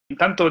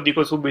Intanto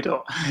dico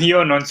subito,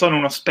 io non sono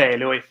uno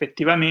speleo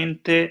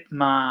effettivamente,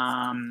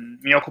 ma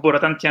mi occupo da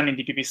tanti anni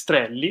di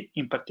pipistrelli,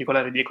 in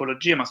particolare di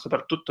ecologia, ma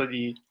soprattutto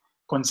di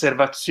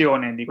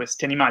conservazione di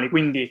questi animali,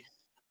 quindi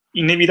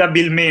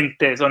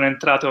inevitabilmente sono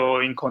entrato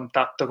in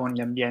contatto con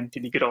gli ambienti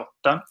di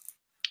grotta,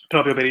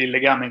 proprio per il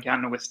legame che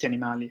hanno questi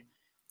animali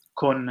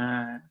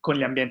con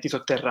gli ambienti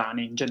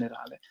sotterranei in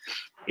generale.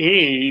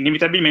 E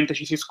inevitabilmente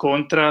ci si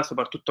scontra,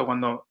 soprattutto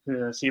quando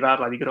si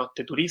parla di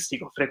grotte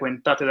turistiche o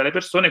frequentate dalle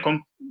persone,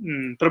 con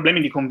problemi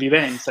di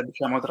convivenza,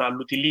 diciamo, tra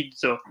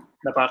l'utilizzo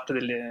da parte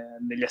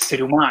degli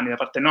esseri umani, da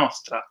parte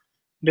nostra,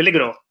 delle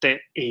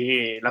grotte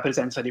e la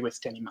presenza di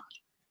questi animali.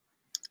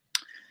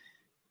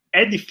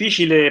 È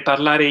difficile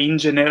parlare in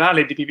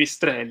generale di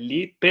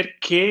pipistrelli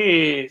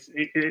perché,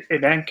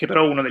 ed è anche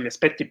però uno degli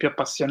aspetti più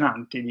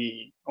appassionanti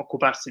di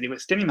occuparsi di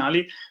questi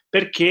animali,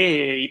 perché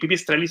i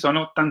pipistrelli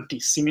sono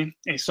tantissimi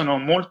e sono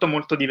molto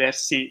molto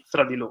diversi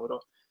fra di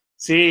loro.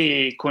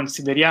 Se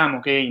consideriamo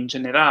che in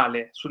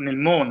generale nel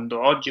mondo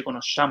oggi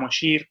conosciamo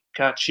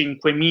circa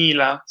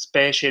 5.000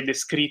 specie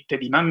descritte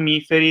di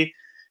mammiferi,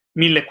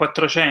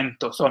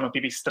 1.400 sono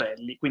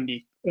pipistrelli,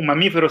 quindi un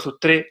mammifero su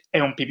 3 è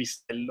un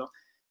pipistrello.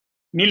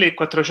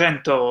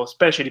 1.400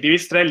 specie di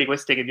pipistrelli,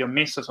 queste che vi ho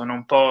messo sono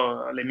un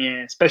po' le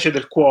mie specie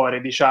del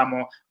cuore,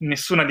 diciamo,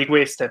 nessuna di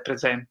queste è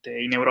presente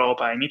in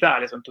Europa e in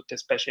Italia, sono tutte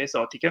specie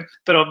esotiche,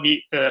 però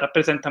vi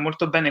rappresenta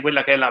molto bene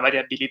quella che è la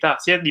variabilità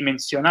sia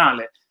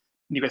dimensionale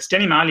di questi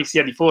animali,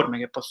 sia di forme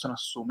che possono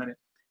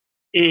assumere.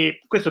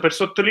 E questo per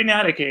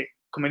sottolineare che,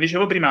 come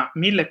dicevo prima,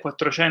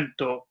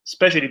 1.400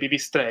 specie di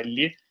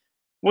pipistrelli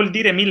vuol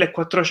dire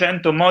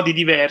 1.400 modi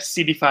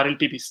diversi di fare il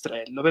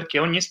pipistrello, perché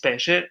ogni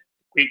specie,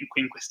 qui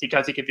in questi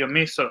casi che vi ho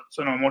messo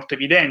sono molto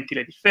evidenti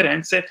le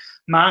differenze,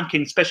 ma anche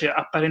in specie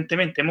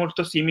apparentemente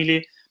molto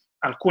simili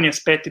alcuni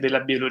aspetti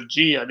della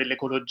biologia,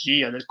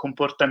 dell'ecologia, del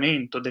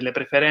comportamento, delle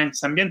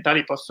preferenze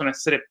ambientali possono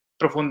essere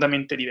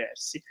profondamente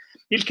diversi,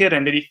 il che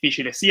rende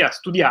difficile sia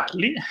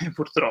studiarli,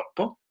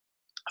 purtroppo,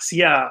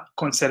 sia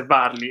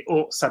conservarli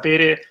o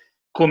sapere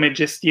come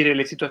gestire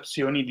le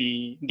situazioni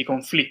di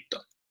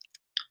conflitto.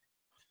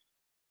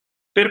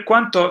 Per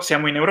quanto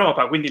siamo in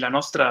Europa, quindi la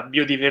nostra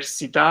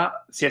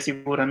biodiversità sia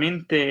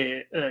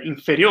sicuramente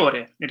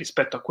inferiore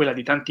rispetto a quella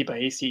di tanti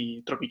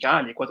paesi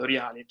tropicali,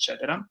 equatoriali,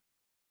 eccetera,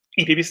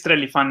 i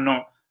pipistrelli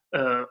fanno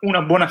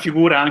una buona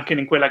figura anche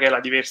in quella che è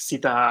la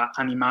diversità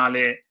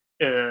animale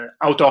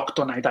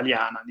autoctona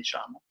italiana,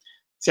 diciamo.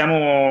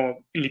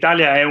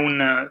 L'Italia è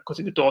un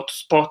cosiddetto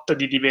hotspot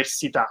di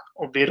diversità,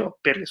 ovvero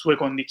per le sue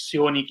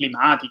condizioni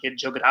climatiche,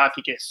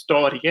 geografiche,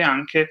 storiche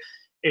anche,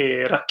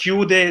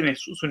 racchiudiamo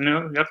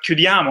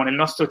nel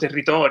nostro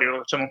territorio,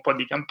 facciamo un po'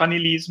 di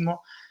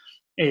campanilismo,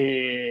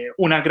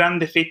 una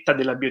grande fetta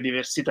della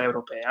biodiversità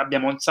europea.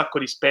 Abbiamo un sacco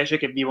di specie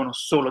che vivono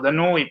solo da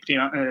noi,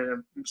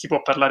 si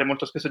può parlare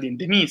molto spesso di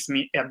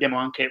endemismi e abbiamo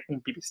anche un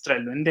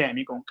pipistrello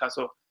endemico, un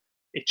caso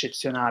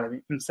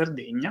eccezionale in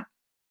Sardegna.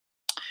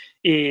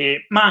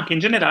 Ma anche in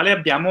generale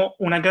abbiamo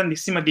una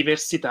grandissima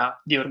diversità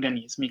di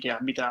organismi che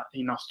abita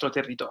il nostro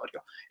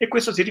territorio e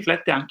questo si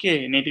riflette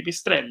anche nei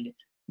pipistrelli.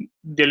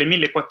 Delle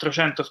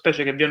 1.400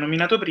 specie che vi ho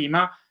nominato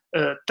prima,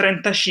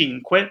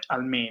 35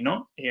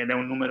 almeno, ed è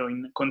un numero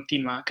in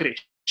continua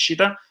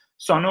crescita,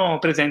 sono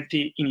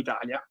presenti in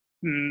Italia.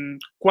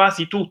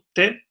 Quasi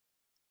tutte,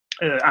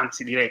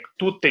 anzi direi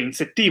tutte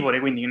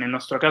insettivore, quindi nel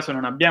nostro caso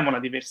non abbiamo la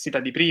diversità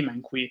di prima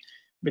in cui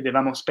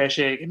vedevamo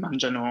specie che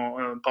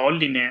mangiano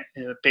polline,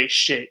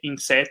 pesce,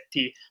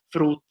 insetti,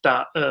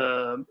 frutta,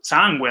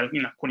 sangue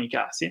in alcuni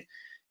casi.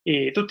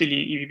 E tutti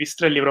i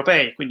pipistrelli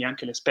europei, quindi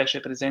anche le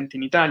specie presenti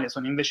in Italia,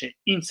 sono invece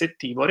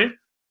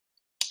insettivore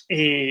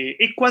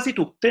e quasi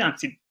tutte,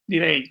 anzi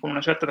direi con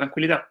una certa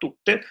tranquillità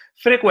tutte,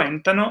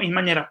 frequentano in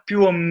maniera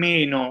più o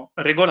meno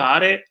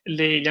regolare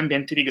gli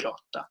ambienti di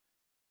grotta.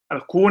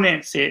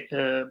 Alcune, se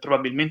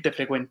probabilmente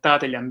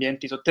frequentate gli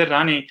ambienti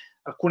sotterranei,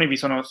 alcune vi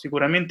sono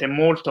sicuramente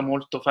molto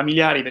molto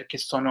familiari perché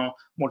sono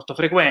molto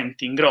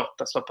frequenti in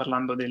grotta, sto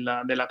parlando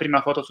della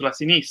prima foto sulla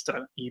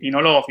sinistra, i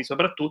rinolofi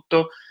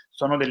soprattutto,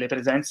 sono delle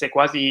presenze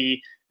quasi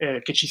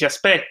che ci si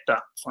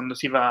aspetta quando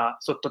si va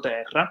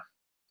sottoterra,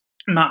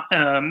 ma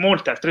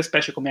molte altre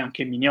specie come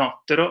anche il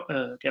mignottero,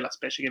 che è la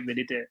specie che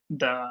vedete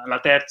dalla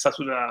terza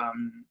sulla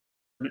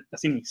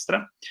sinistra,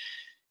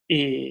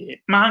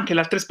 ma anche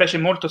le altre specie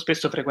molto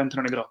spesso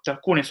frequentano le grotte,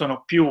 alcune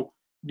sono più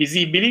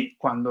visibili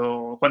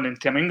quando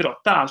entriamo in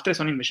grotta, altre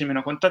sono invece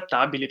meno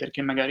contattabili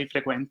perché magari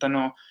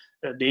frequentano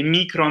dei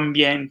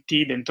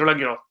microambienti dentro la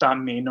grotta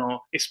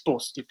meno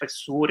esposti,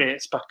 fessure,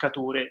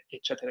 spaccature,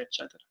 eccetera,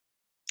 eccetera.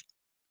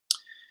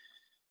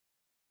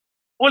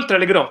 Oltre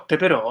alle grotte,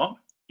 però,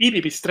 i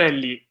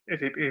pipistrelli,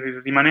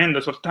 rimanendo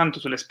soltanto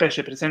sulle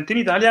specie presenti in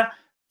Italia,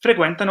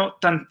 frequentano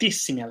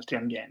tantissimi altri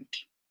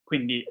ambienti.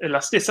 Quindi la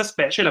stessa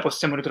specie la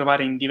possiamo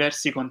ritrovare in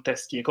diversi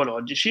contesti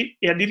ecologici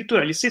e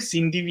addirittura gli stessi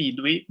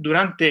individui,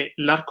 durante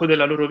l'arco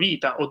della loro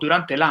vita o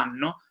durante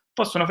l'anno,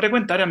 possono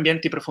frequentare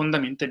ambienti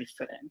profondamente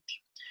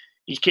differenti.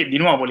 Il che di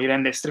nuovo li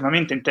rende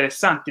estremamente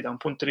interessanti da un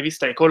punto di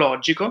vista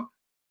ecologico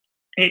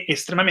e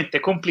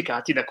estremamente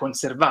complicati da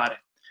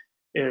conservare.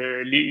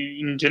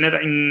 In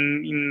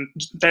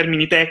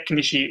termini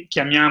tecnici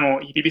chiamiamo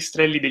i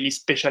pipistrelli degli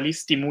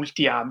specialisti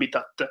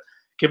multi-habitat,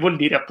 che vuol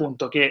dire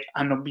appunto che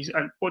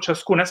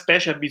ciascuna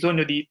specie ha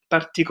bisogno di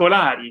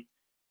particolari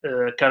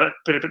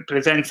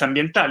presenze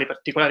ambientali,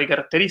 particolari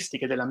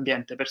caratteristiche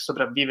dell'ambiente per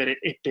sopravvivere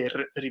e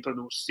per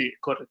riprodursi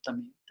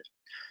correttamente.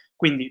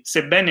 Quindi,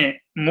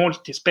 sebbene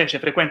molte specie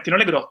frequentino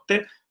le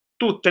grotte,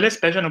 tutte le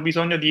specie hanno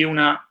bisogno di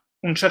un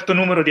certo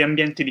numero di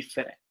ambienti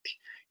differenti.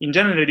 In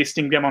genere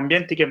distinguiamo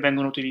ambienti che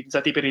vengono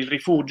utilizzati per il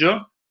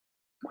rifugio,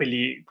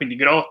 quindi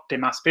grotte,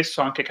 ma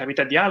spesso anche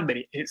cavità di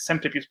alberi, e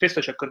sempre più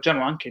spesso ci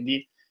accorgiamo anche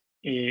di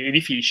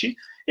edifici,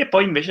 e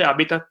poi invece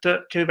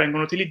habitat che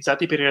vengono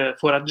utilizzati per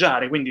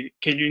foraggiare, quindi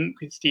che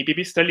questi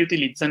pipistrelli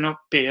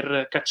utilizzano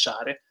per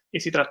cacciare, e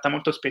si tratta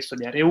molto spesso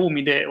di aree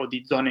umide o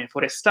di zone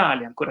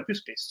forestali, ancora più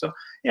spesso,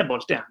 e a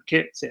volte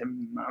anche, se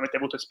avete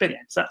avuto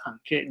esperienza,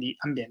 anche di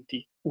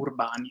ambienti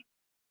urbani.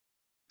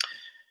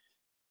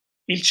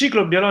 Il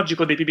ciclo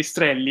biologico dei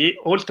pipistrelli,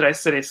 oltre a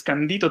essere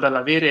scandito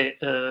dall'avere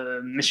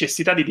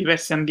necessità di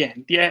diversi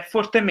ambienti, è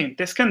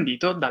fortemente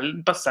scandito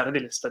dal passare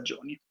delle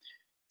stagioni.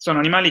 Sono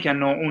animali che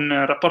hanno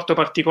un rapporto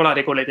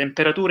particolare con le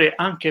temperature,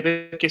 anche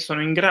perché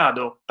sono in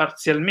grado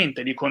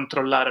parzialmente di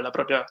controllare la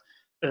propria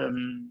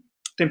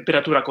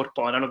temperatura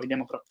corporea, lo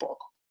vediamo fra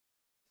poco.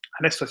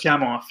 Adesso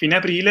siamo a fine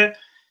aprile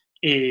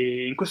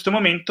e in questo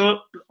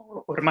momento,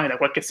 ormai da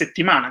qualche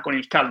settimana con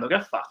il caldo che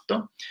ha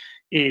fatto,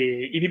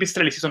 i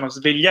pipistrelli si sono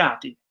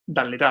svegliati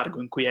dal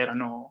letargo in cui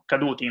erano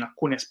caduti, in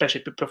alcune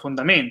specie più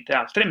profondamente,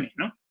 altre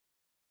meno,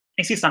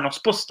 e si stanno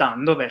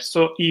spostando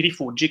verso i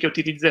rifugi che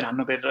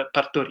utilizzeranno per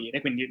partorire,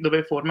 quindi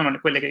dove formano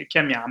quelle che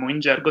chiamiamo in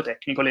gergo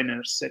tecnico le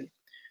nursery.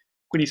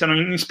 Quindi sono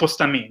in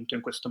spostamento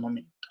in questo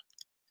momento.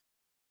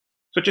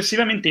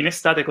 Successivamente in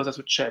estate cosa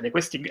succede?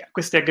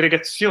 Queste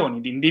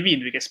aggregazioni di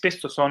individui, che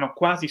spesso sono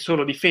quasi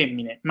solo di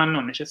femmine, ma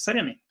non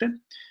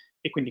necessariamente,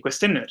 e quindi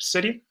queste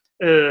nursery,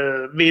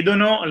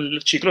 vedono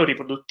il ciclo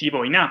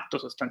riproduttivo in atto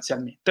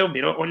sostanzialmente,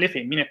 ovvero le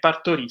femmine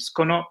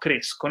partoriscono,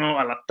 crescono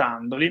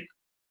allattandoli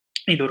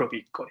i loro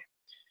piccoli,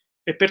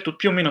 e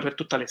più o meno per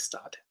tutta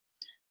l'estate.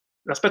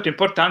 L'aspetto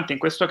importante in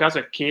questo caso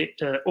è che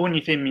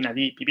ogni femmina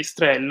di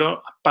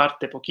pipistrello, a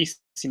parte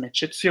pochissime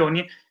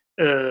eccezioni,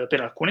 per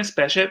alcune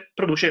specie,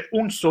 produce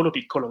un solo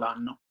piccolo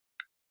l'anno.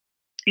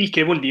 Il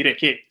che vuol dire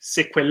che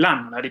se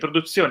quell'anno la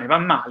riproduzione va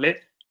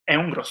male, è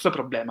un grosso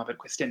problema per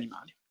questi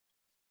animali.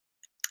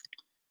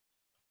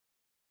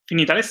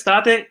 Finita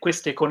l'estate,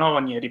 queste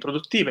colonie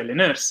riproduttive, le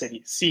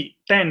nursery, si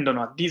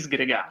tendono a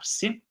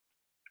disgregarsi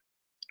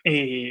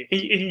e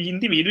gli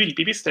individui, i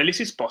pipistrelli,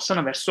 si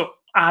spostano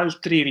verso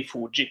altri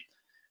rifugi.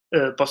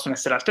 Possono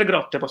essere altre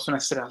grotte, possono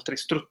essere altre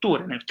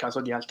strutture, nel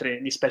caso di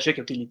specie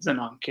che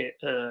utilizzano anche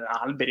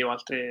alberi o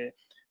altre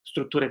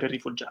strutture per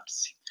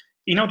rifugiarsi.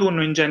 In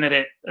autunno, in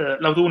genere,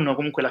 l'autunno,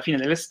 comunque la fine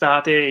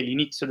dell'estate e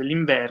l'inizio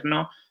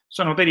dell'inverno,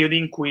 sono periodi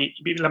in cui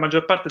la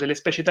maggior parte delle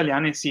specie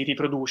italiane si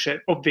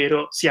riproduce,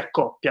 ovvero si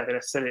accoppia, per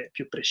essere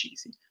più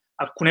precisi.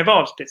 Alcune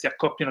volte si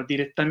accoppiano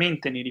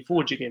direttamente nei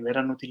rifugi che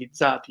verranno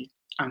utilizzati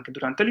anche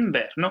durante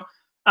l'inverno,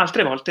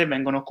 altre volte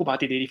vengono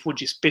occupati dei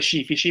rifugi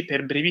specifici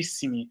per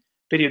brevissimi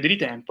periodi di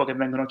tempo che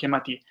vengono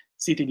chiamati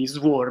siti di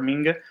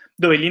swarming,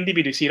 dove gli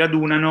individui si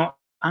radunano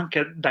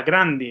anche da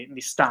grandi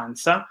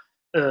distanza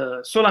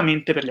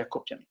solamente per gli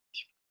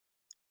accoppiamenti.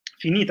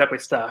 Finita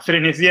questa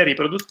frenesia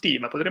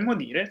riproduttiva, potremmo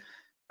dire,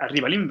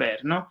 arriva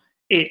l'inverno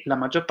e la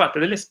maggior parte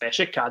delle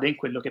specie cade in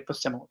quello che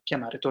possiamo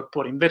chiamare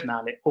torpore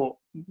invernale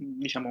o,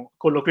 diciamo,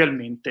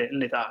 colloquialmente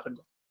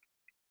letargo.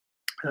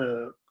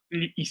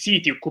 I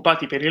siti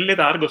occupati per il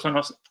letargo sono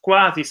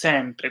quasi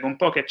sempre, con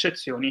poche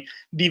eccezioni,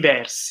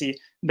 diversi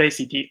dai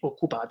siti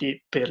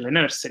occupati per le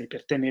nursery,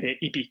 per tenere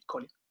i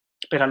piccoli,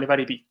 per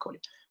allevare i piccoli.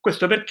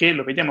 Questo perché,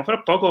 lo vediamo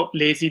fra poco,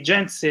 le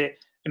esigenze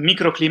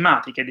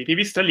microclimatiche dei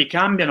pipistrelli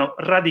cambiano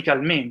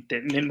radicalmente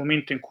nel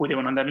momento in cui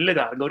devono andare in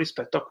letargo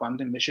rispetto a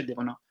quando invece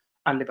devono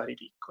allevare i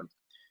piccoli.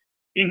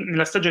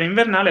 Nella stagione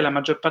invernale la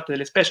maggior parte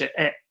delle specie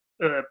è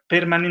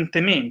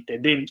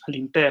permanentemente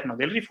all'interno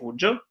del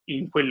rifugio,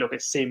 in quello che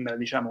sembra,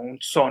 diciamo, un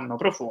sonno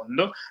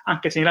profondo,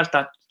 anche se in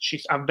realtà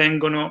ci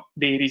avvengono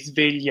dei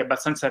risvegli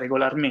abbastanza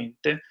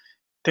regolarmente.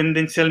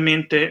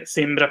 Tendenzialmente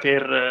sembra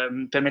per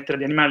permettere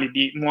agli animali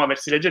di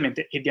muoversi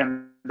leggermente e di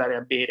andare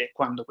a bere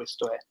quando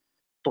questo è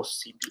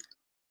possibile.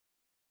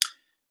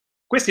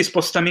 Questi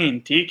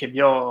spostamenti, che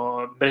vi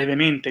ho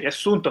brevemente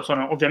riassunto,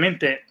 sono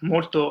ovviamente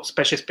molto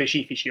specie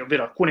specifici,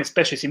 ovvero alcune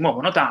specie si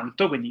muovono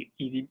tanto, quindi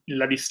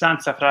la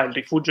distanza fra il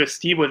rifugio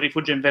estivo e il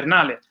rifugio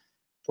invernale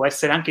può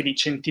essere anche di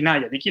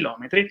centinaia di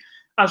chilometri,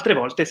 altre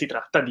volte si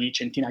tratta di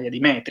centinaia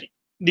di metri.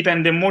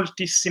 Dipende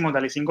moltissimo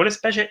dalle singole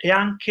specie e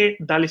anche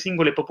dalle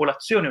singole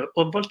popolazioni o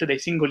a volte dai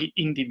singoli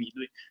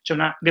individui. C'è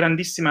una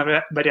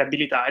grandissima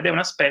variabilità ed è un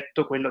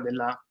aspetto, quello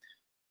della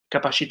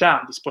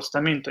capacità di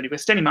spostamento di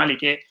questi animali,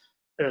 che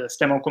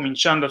stiamo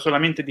cominciando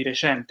solamente di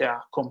recente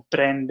a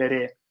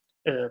comprendere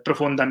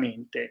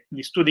profondamente.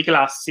 Gli studi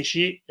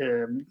classici,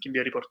 che vi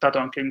ho riportato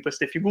anche in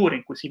queste figure,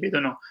 in cui si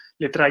vedono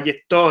le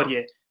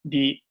traiettorie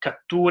di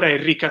cattura e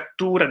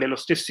ricattura dello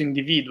stesso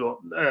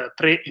individuo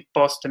pre e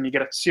post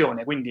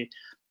migrazione, quindi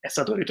è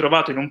stato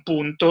ritrovato in un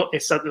punto, è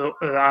stato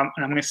a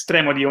un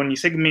estremo di ogni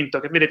segmento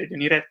che vedete, di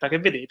ogni retta che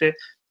vedete,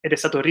 ed è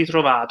stato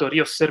ritrovato,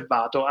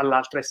 riosservato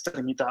all'altra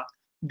estremità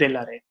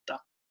della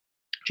retta.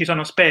 Ci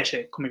sono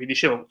specie, come vi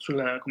dicevo,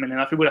 come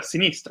nella figura a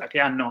sinistra, che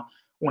hanno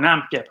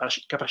un'ampia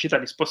capacità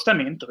di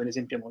spostamento, per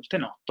esempio molte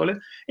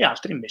nottole, e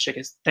altre invece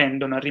che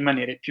tendono a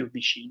rimanere più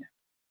vicine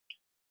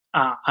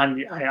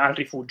al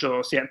rifugio,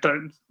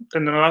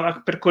 tendono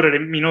a percorrere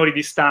minori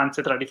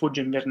distanze tra il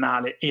rifugio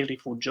invernale e il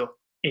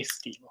rifugio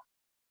estivo.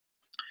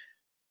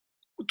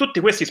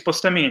 Tutti questi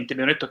spostamenti,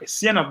 abbiamo detto che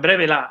siano a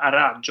breve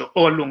raggio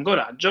o a lungo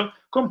raggio,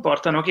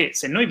 comportano che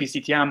se noi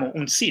visitiamo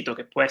un sito,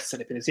 che può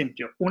essere per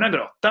esempio una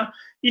grotta,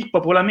 il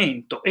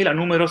popolamento e la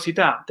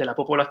numerosità della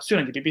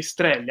popolazione di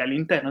pipistrelli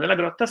all'interno della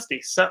grotta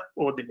stessa,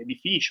 o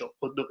dell'edificio,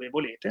 o dove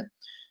volete,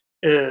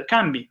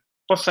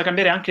 possa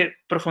cambiare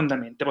anche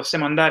profondamente.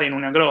 Possiamo andare in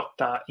una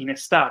grotta in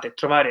estate e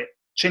trovare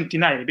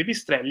centinaia di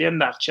pipistrelli e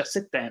andarci a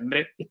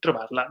settembre e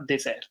trovarla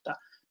deserta.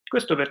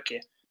 Questo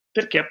perché?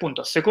 Perché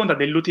appunto a seconda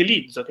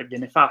dell'utilizzo che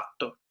viene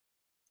fatto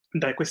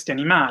da questi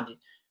animali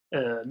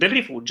del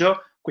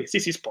rifugio, questi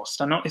si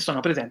spostano e sono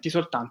presenti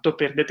soltanto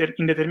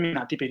in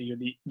determinati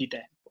periodi di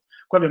tempo.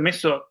 Qua vi ho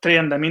messo 3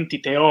 andamenti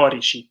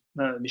teorici,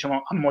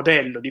 diciamo a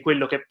modello di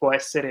quello che può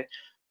essere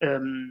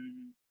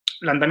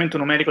l'andamento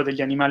numerico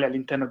degli animali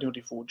all'interno di un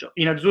rifugio.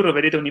 In azzurro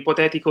vedete un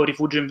ipotetico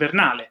rifugio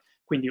invernale,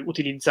 quindi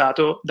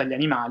utilizzato dagli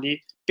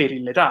animali per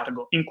il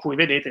letargo, in cui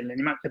vedete le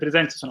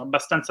presenze sono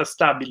abbastanza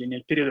stabili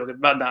nel periodo che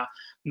va da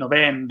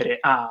novembre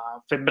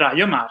a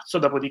febbraio-marzo,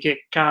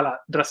 dopodiché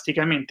cala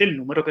drasticamente il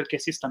numero perché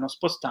si stanno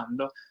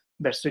spostando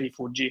verso i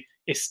rifugi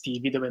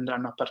estivi dove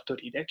andranno a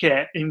partorire,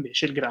 che è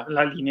invece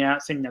la linea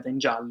segnata in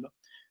giallo.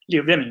 Lì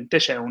ovviamente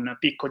c'è un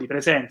picco di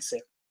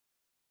presenze,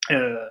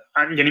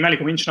 gli animali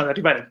cominciano ad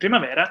arrivare in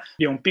primavera,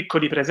 vi è un picco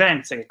di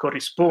presenze che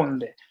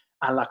corrisponde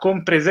alla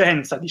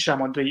compresenza,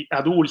 diciamo, dei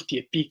adulti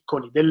e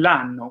piccoli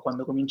dell'anno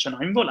quando cominciano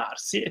a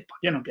involarsi, e poi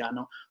piano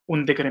piano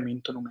un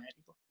decremento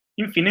numerico.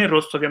 Infine in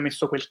rosso vi ho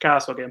messo quel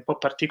caso che è un po'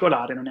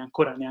 particolare, non è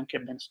ancora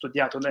neanche ben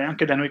studiato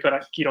neanche da noi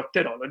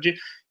chirotterologi,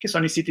 che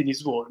sono i siti di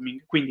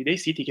swarming, quindi dei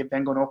siti che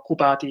vengono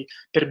occupati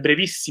per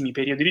brevissimi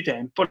periodi di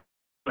tempo,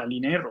 la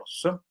linea in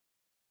rosso,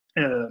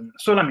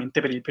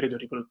 solamente per il periodo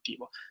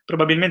riproduttivo.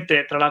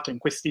 Probabilmente, tra l'altro, in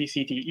questi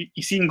siti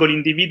i singoli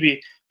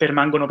individui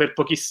permangono per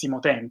pochissimo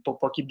tempo,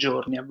 pochi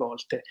giorni a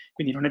volte,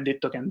 quindi non è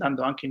detto che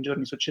andando anche in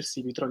giorni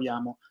successivi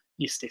troviamo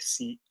gli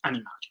stessi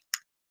animali.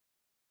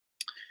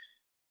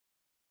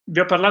 Vi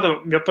ho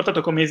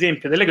portato come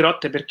esempio delle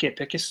grotte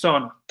perché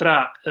sono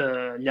tra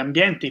gli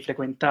ambienti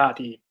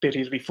frequentati per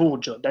il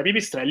rifugio dai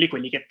pipistrelli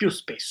quelli che più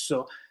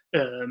spesso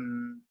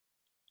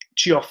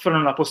ci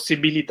offrono la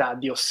possibilità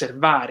di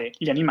osservare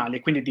gli animali e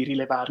quindi di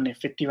rilevarne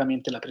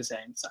effettivamente la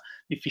presenza.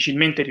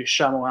 Difficilmente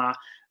riusciamo a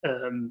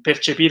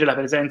percepire la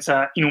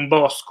presenza in un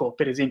bosco,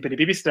 per esempio, di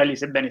pipistrelli,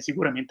 sebbene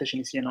sicuramente ce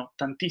ne siano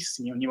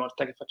tantissimi ogni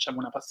volta che facciamo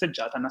una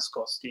passeggiata,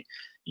 nascosti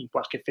in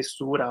qualche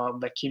fessura o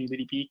vecchi nidi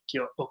di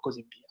picchio o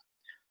così via.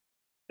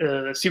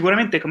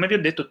 Sicuramente, come vi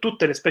ho detto,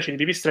 tutte le specie di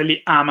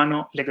pipistrelli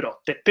amano le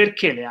grotte.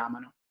 Perché le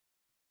amano?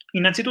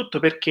 Innanzitutto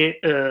perché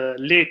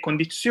le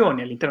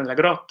condizioni all'interno della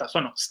grotta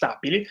sono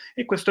stabili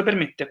e questo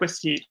permette a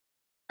questi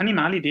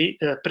animali di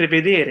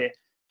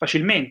prevedere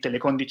facilmente le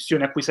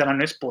condizioni a cui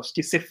saranno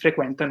esposti se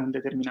frequentano un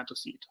determinato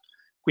sito.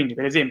 Quindi,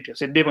 per esempio,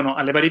 se devono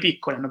allevare i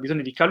piccoli, hanno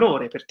bisogno di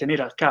calore per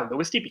tenere al caldo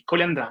questi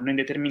piccoli, andranno in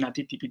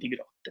determinati tipi di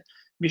grotte.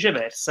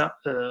 Viceversa,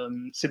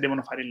 se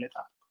devono fare il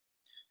letargo.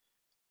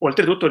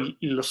 Oltretutto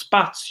lo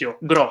spazio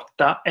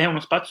grotta è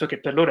uno spazio che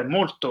per loro è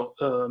molto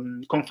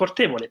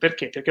confortevole.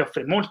 Perché? Perché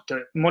offre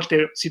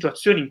molte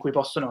situazioni in cui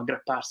possono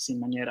aggrapparsi in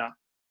maniera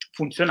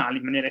funzionale,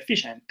 in maniera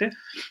efficiente,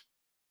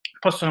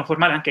 possono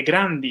formare anche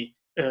grandi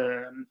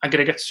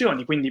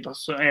aggregazioni, quindi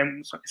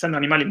essendo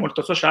animali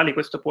molto sociali,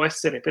 questo può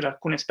essere per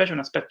alcune specie un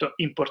aspetto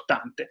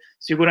importante.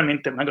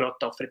 Sicuramente una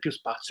grotta offre più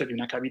spazio di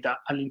una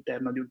cavità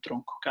all'interno di un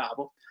tronco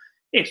cavo.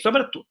 E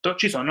soprattutto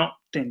ci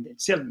sono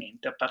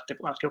tendenzialmente, a parte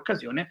qualche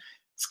occasione,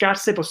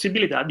 scarse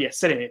possibilità di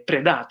essere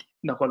predati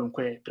da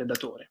qualunque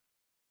predatore.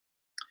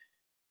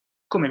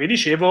 Come vi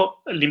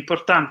dicevo,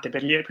 l'importante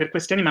per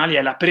questi animali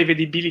è la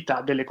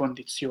prevedibilità delle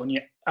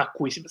condizioni a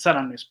cui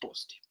saranno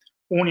esposti.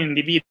 Un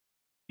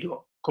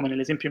individuo, come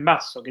nell'esempio in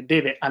basso, che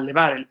deve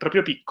allevare il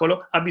proprio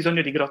piccolo, ha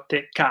bisogno di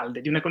grotte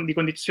calde, di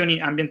condizioni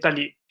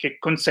ambientali che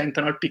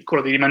consentano al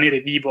piccolo di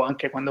rimanere vivo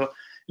anche quando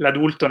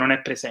l'adulto non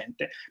è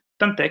presente.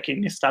 Tant'è che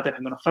in estate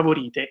vengono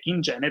favorite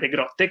in genere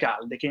grotte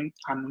calde che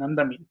hanno un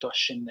andamento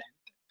ascendente.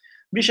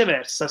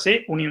 Viceversa,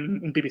 se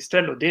un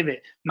pipistrello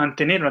deve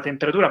mantenere una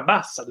temperatura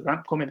bassa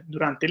come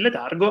durante il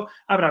letargo,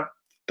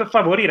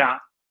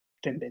 favorirà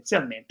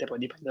tendenzialmente, poi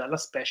dipende dalla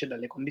specie e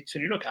dalle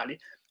condizioni locali,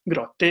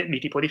 grotte di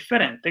tipo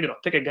differente,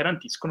 grotte che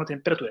garantiscono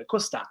temperature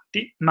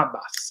costanti ma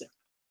basse.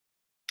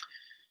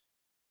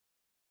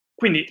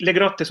 Quindi le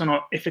grotte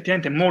sono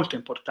effettivamente molto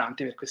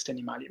importanti per questi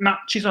animali,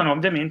 ma ci sono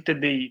ovviamente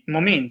dei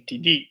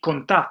momenti di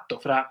contatto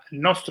fra il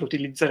nostro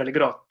utilizzare le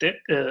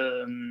grotte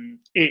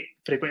e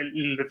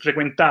il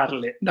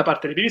frequentarle da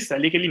parte dei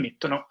pipistrelli che li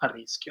mettono a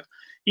rischio.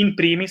 In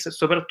primis,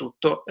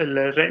 soprattutto,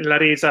 la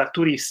resa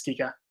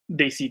turistica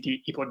dei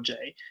siti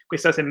ipogei.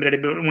 Questa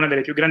sembrerebbe una delle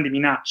più grandi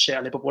minacce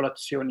alle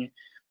popolazioni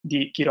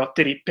di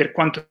chirotteri per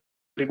quanto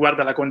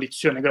riguarda la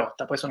condizione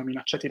grotta, poi sono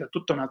minacciati da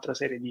tutta un'altra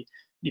serie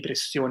di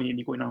pressioni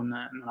di cui non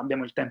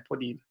abbiamo il tempo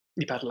di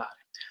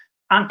parlare.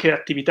 Anche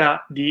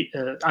attività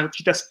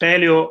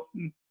speleo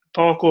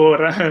poco,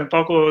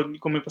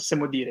 come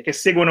possiamo dire, che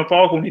seguono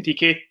poco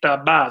un'etichetta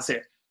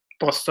base,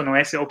 possono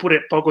essere,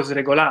 oppure poco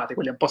sregolate,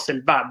 quelle un po'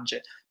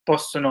 selvagge,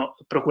 possono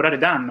procurare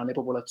danno alle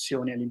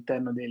popolazioni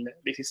all'interno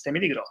dei sistemi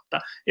di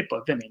grotta, e poi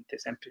ovviamente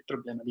sempre il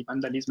problema di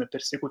vandalismo e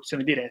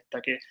persecuzione diretta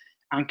che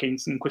anche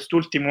in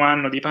quest'ultimo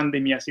anno di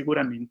pandemia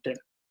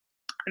sicuramente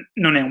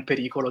non è un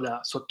pericolo da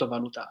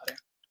sottovalutare.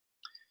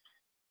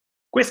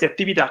 Queste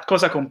attività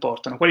cosa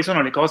comportano? Quali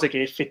sono le cose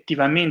che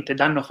effettivamente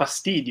danno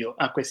fastidio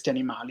a questi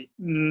animali?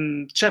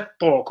 C'è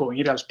poco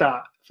in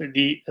realtà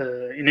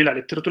nella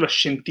letteratura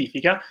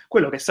scientifica.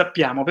 Quello che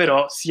sappiamo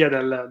però sia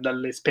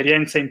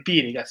dall'esperienza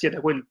empirica sia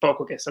da quel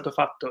poco che è stato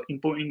fatto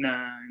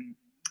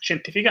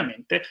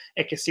scientificamente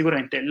è che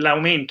sicuramente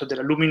l'aumento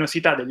della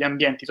luminosità degli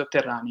ambienti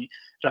sotterranei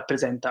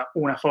rappresenta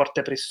una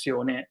forte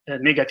pressione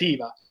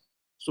negativa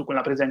su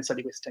quella presenza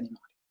di questi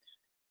animali.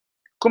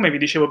 Come vi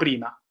dicevo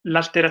prima,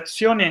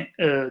 l'alterazione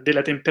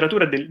della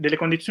temperatura, delle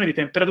condizioni di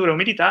temperatura e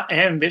umidità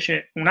è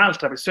invece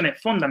un'altra pressione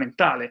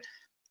fondamentale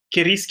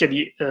che rischia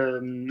di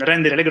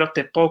rendere le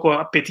grotte poco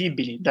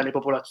appetibili dalle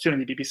popolazioni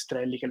di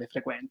pipistrelli che le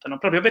frequentano,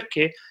 proprio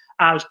perché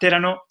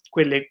alterano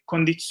quelle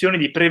condizioni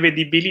di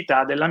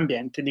prevedibilità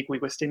dell'ambiente di cui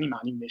questi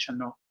animali invece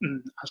hanno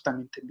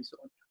altamente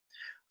bisogno.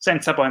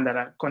 Senza poi andare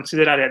a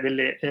considerare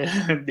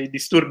dei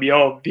disturbi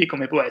ovvi,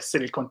 come può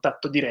essere il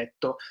contatto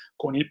diretto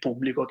con il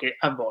pubblico che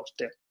a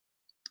volte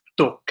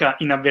tocca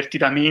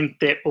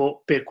inavvertitamente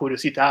o per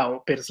curiosità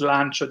o per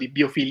slancio di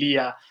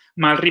biofilia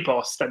mal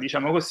riposta,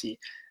 diciamo così,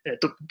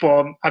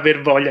 può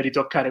aver voglia di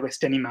toccare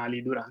questi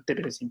animali durante,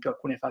 per esempio,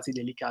 alcune fasi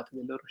delicate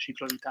del loro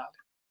ciclo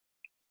vitale.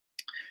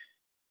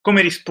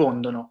 Come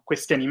rispondono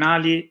questi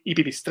animali, i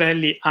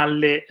pipistrelli,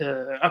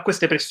 a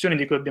queste pressioni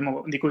di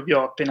cui vi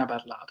ho appena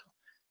parlato?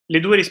 Le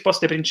due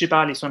risposte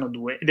principali sono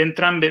due, ed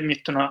entrambe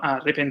mettono a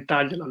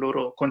repentaglio la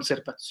loro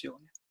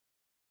conservazione.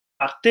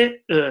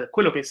 Parte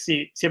quello che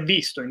si è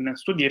visto in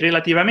studi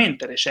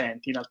relativamente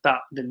recenti, in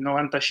realtà del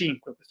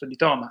 95, questo di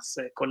Thomas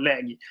e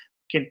colleghi,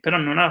 che però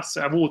non ha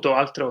avuto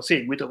altro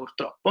seguito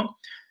purtroppo,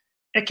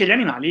 è che gli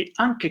animali,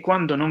 anche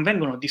quando non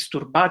vengono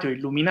disturbati o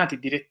illuminati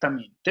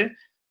direttamente,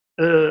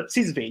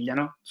 si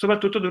svegliano,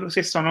 soprattutto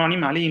se sono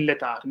animali in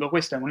letargo.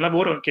 Questo è un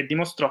lavoro che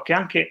dimostrò che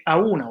anche a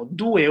 1 o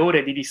 2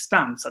 ore di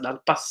distanza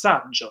dal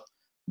passaggio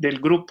del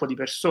gruppo di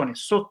persone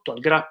sotto al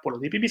grappolo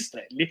dei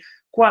pipistrelli,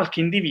 qualche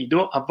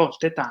individuo, a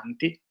volte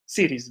tanti,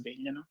 si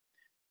risvegliano.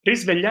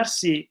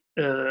 Risvegliarsi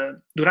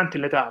durante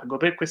il letargo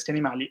per questi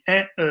animali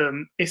è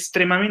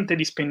estremamente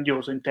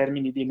dispendioso in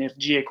termini di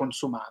energie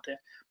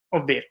consumate,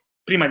 ovvero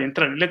prima di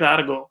entrare in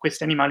letargo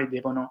questi animali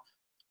devono,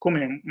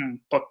 come un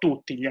po'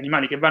 tutti gli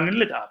animali che vanno in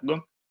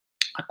letargo,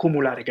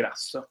 accumulare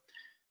grasso.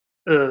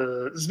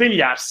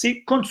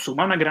 Svegliarsi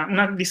consuma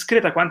una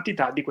discreta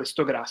quantità di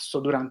questo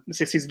grasso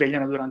se si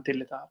svegliano durante il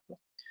letargo.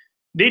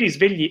 Dei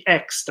risvegli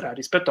extra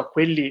rispetto a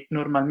quelli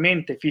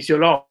normalmente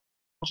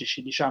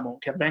fisiologici, diciamo,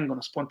 che avvengono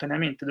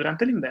spontaneamente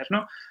durante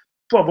l'inverno,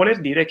 può voler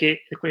dire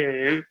che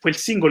quel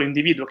singolo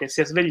individuo che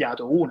si è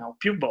svegliato una o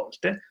più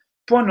volte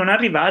può non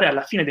arrivare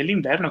alla fine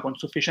dell'inverno con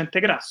sufficiente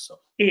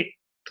grasso e,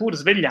 pur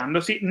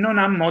svegliandosi, non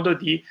ha modo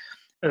di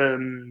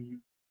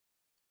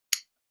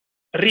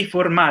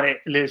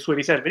riformare le sue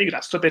riserve di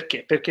grasso.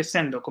 Perché? Perché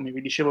essendo, come vi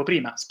dicevo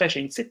prima, specie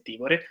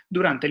insettivore,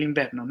 durante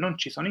l'inverno non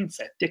ci sono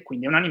insetti e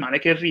quindi è un animale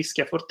che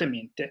rischia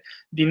fortemente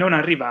di non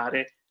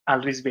arrivare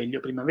al risveglio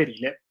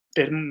primaverile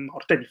per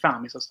morte di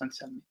fame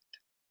sostanzialmente.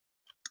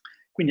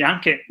 Quindi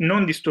anche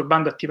non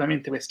disturbando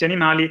attivamente questi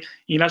animali,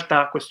 in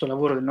realtà questo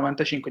lavoro del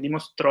 95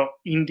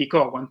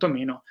 indicò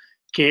quantomeno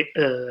che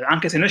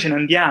anche se noi ce ne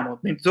andiamo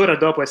mezz'ora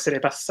dopo essere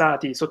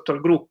passati sotto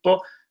il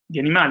gruppo di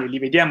animali, li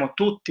vediamo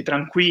tutti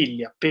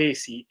tranquilli,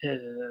 appesi,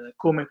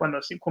 come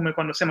quando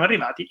siamo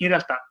arrivati, in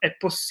realtà è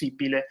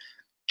possibile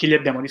che li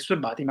abbiamo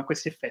disturbati, ma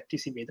questi effetti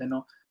si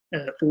vedono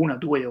 1 o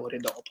 2 ore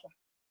dopo.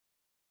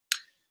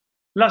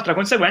 L'altra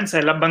conseguenza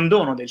è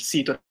l'abbandono del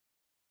sito da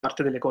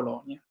parte delle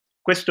colonie.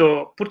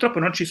 Questo, purtroppo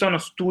non ci sono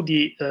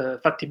studi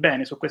fatti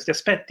bene su questi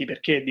aspetti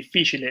perché è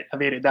difficile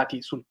avere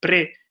dati sul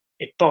pre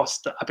e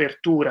post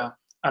apertura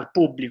al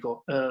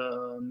pubblico,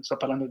 sto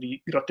parlando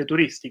di grotte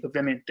turistiche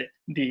ovviamente,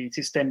 di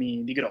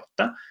sistemi di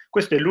grotta.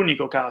 Questo è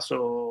l'unico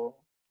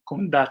caso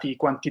con dati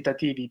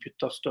quantitativi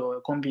piuttosto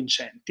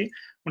convincenti,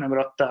 una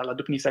grotta, la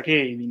Dupnisa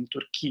Cave in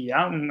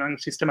Turchia, un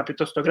sistema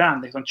piuttosto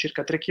grande, sono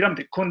circa 3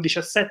 km, con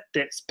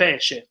 17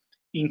 specie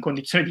in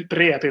condizioni di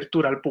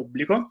preapertura al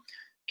pubblico,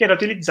 che era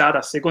utilizzata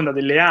a seconda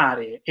delle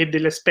aree e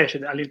delle specie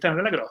all'interno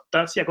della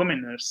grotta, sia come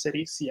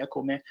nursery, sia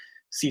come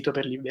sito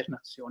per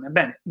l'invernazione.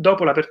 Bene,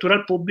 dopo l'apertura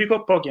al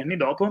pubblico, pochi anni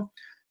dopo,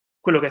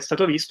 quello che è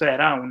stato visto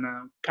era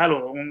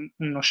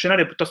uno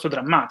scenario piuttosto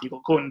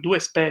drammatico, con 2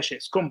 specie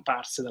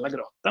scomparse dalla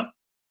grotta,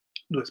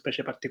 2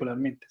 specie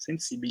particolarmente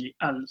sensibili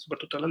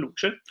soprattutto alla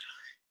luce,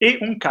 e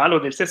un calo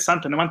del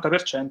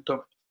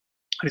 60-90%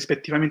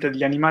 rispettivamente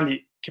degli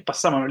animali che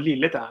passavano lì in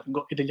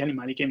letargo e degli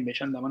animali che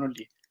invece andavano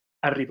lì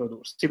a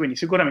riprodursi. Quindi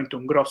sicuramente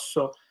un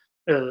grosso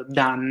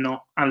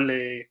danno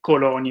alle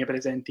colonie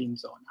presenti in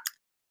zona.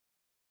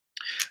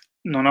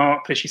 Non ho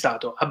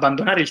precisato,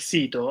 abbandonare il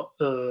sito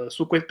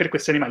per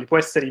questi animali può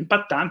essere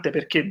impattante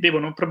perché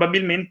devono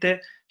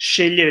probabilmente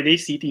scegliere dei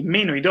siti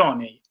meno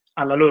idonei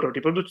alla loro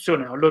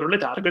riproduzione o al loro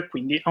letargo e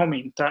quindi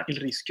aumenta il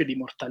rischio di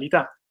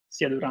mortalità,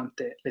 sia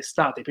durante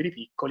l'estate per i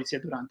piccoli, sia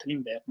durante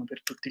l'inverno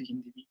per tutti gli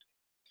individui.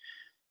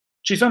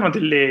 Ci sono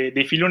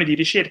dei filoni di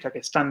ricerca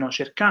che stanno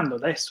cercando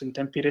adesso, in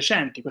tempi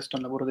recenti, questo è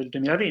un lavoro del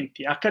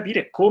 2020, a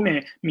capire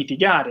come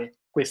mitigare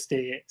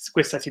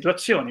questa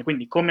situazione,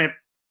 quindi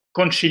come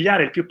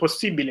conciliare il più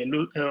possibile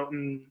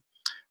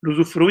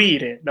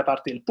l'usufruire da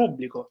parte del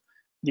pubblico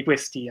di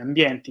questi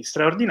ambienti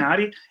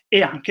straordinari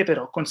e anche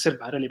però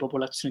conservare le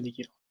popolazioni di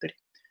chirotteri.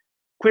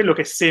 Quello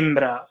che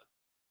sembra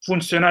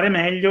funzionare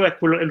meglio è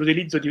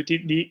l'utilizzo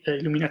di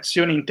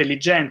illuminazione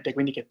intelligente,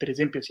 quindi che per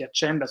esempio si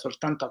accenda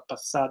soltanto al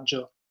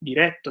passaggio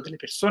diretto delle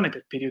persone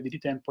per periodi di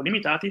tempo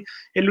limitati,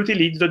 e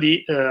l'utilizzo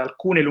di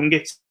alcune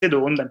lunghezze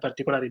d'onda, in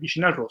particolare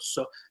vicino al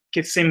rosso,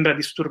 che sembra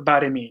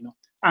disturbare meno,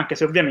 anche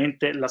se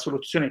ovviamente la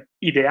soluzione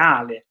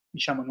ideale,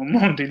 diciamo in un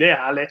mondo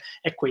ideale,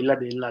 è quella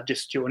della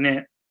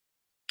gestione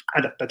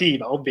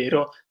adattativa,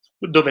 ovvero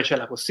dove c'è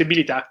la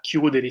possibilità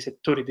chiudere i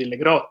settori delle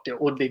grotte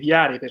o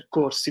deviare i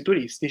percorsi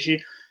turistici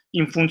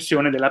in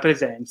funzione della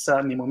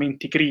presenza nei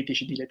momenti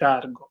critici di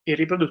letargo e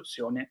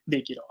riproduzione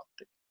dei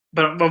chirotteri.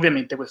 Però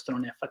ovviamente questo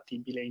non è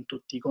fattibile in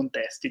tutti i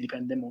contesti,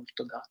 dipende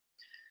molto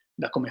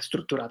da come è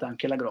strutturata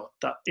anche la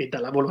grotta e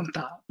dalla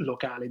volontà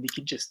locale di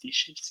chi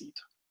gestisce il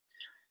sito.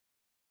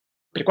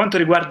 Per quanto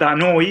riguarda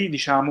noi,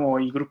 diciamo,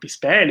 i gruppi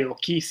speleo o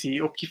chi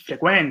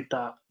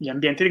frequenta gli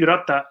ambienti di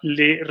grotta,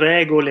 le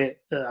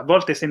regole, a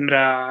volte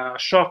sembra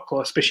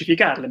sciocco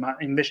specificarle, ma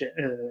invece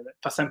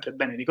fa sempre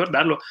bene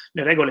ricordarlo,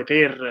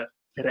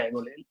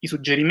 i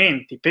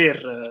suggerimenti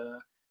per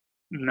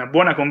una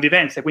buona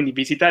convivenza, quindi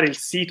visitare il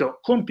sito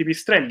con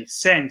pipistrelli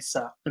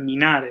senza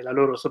minare la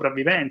loro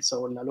sopravvivenza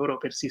o la loro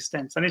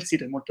persistenza nel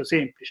sito, è molto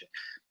semplice.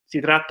 Si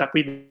tratta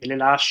qui, le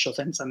lascio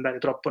senza andare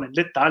troppo nel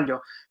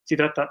dettaglio, si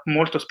tratta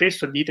molto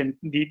spesso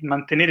di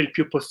mantenere il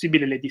più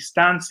possibile le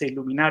distanze,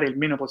 illuminare il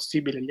meno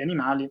possibile gli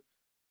animali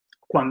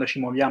quando ci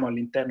muoviamo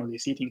all'interno dei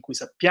siti in cui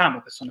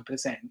sappiamo che sono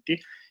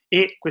presenti,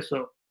 e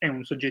questo è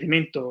un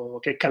suggerimento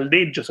che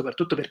caldeggio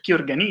soprattutto per chi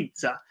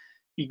organizza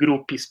i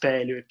gruppi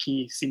speleo e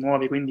chi si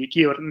muove, quindi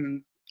chi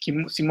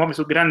si muove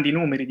su grandi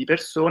numeri di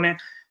persone,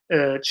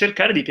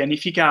 cercare di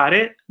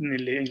pianificare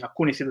in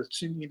alcune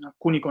situazioni, in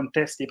alcuni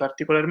contesti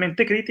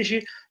particolarmente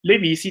critici, le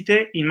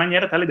visite in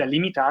maniera tale da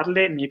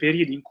limitarle nei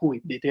periodi in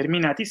cui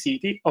determinati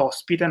siti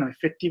ospitano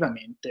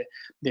effettivamente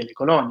delle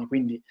colonie,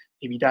 quindi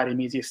evitare i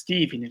mesi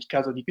estivi nel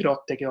caso di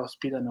grotte che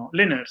ospitano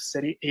le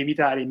nursery, e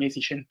evitare i mesi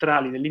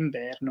centrali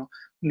dell'inverno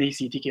nei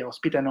siti che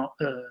ospitano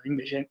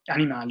invece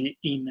animali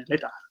in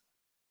letargo.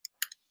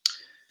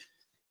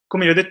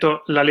 Come vi ho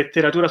detto, la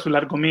letteratura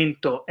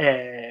sull'argomento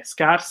è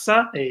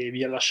scarsa e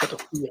vi ho lasciato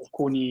qui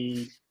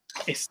alcuni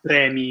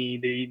estremi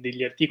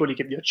degli articoli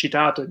che vi ho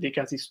citato e dei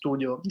casi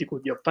studio di cui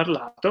vi ho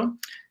parlato.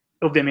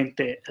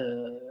 Ovviamente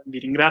vi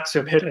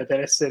ringrazio per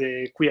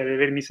essere qui e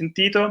avermi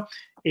sentito,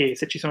 e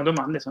se ci sono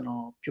domande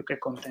sono più che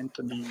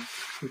contento di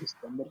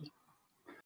rispondervi.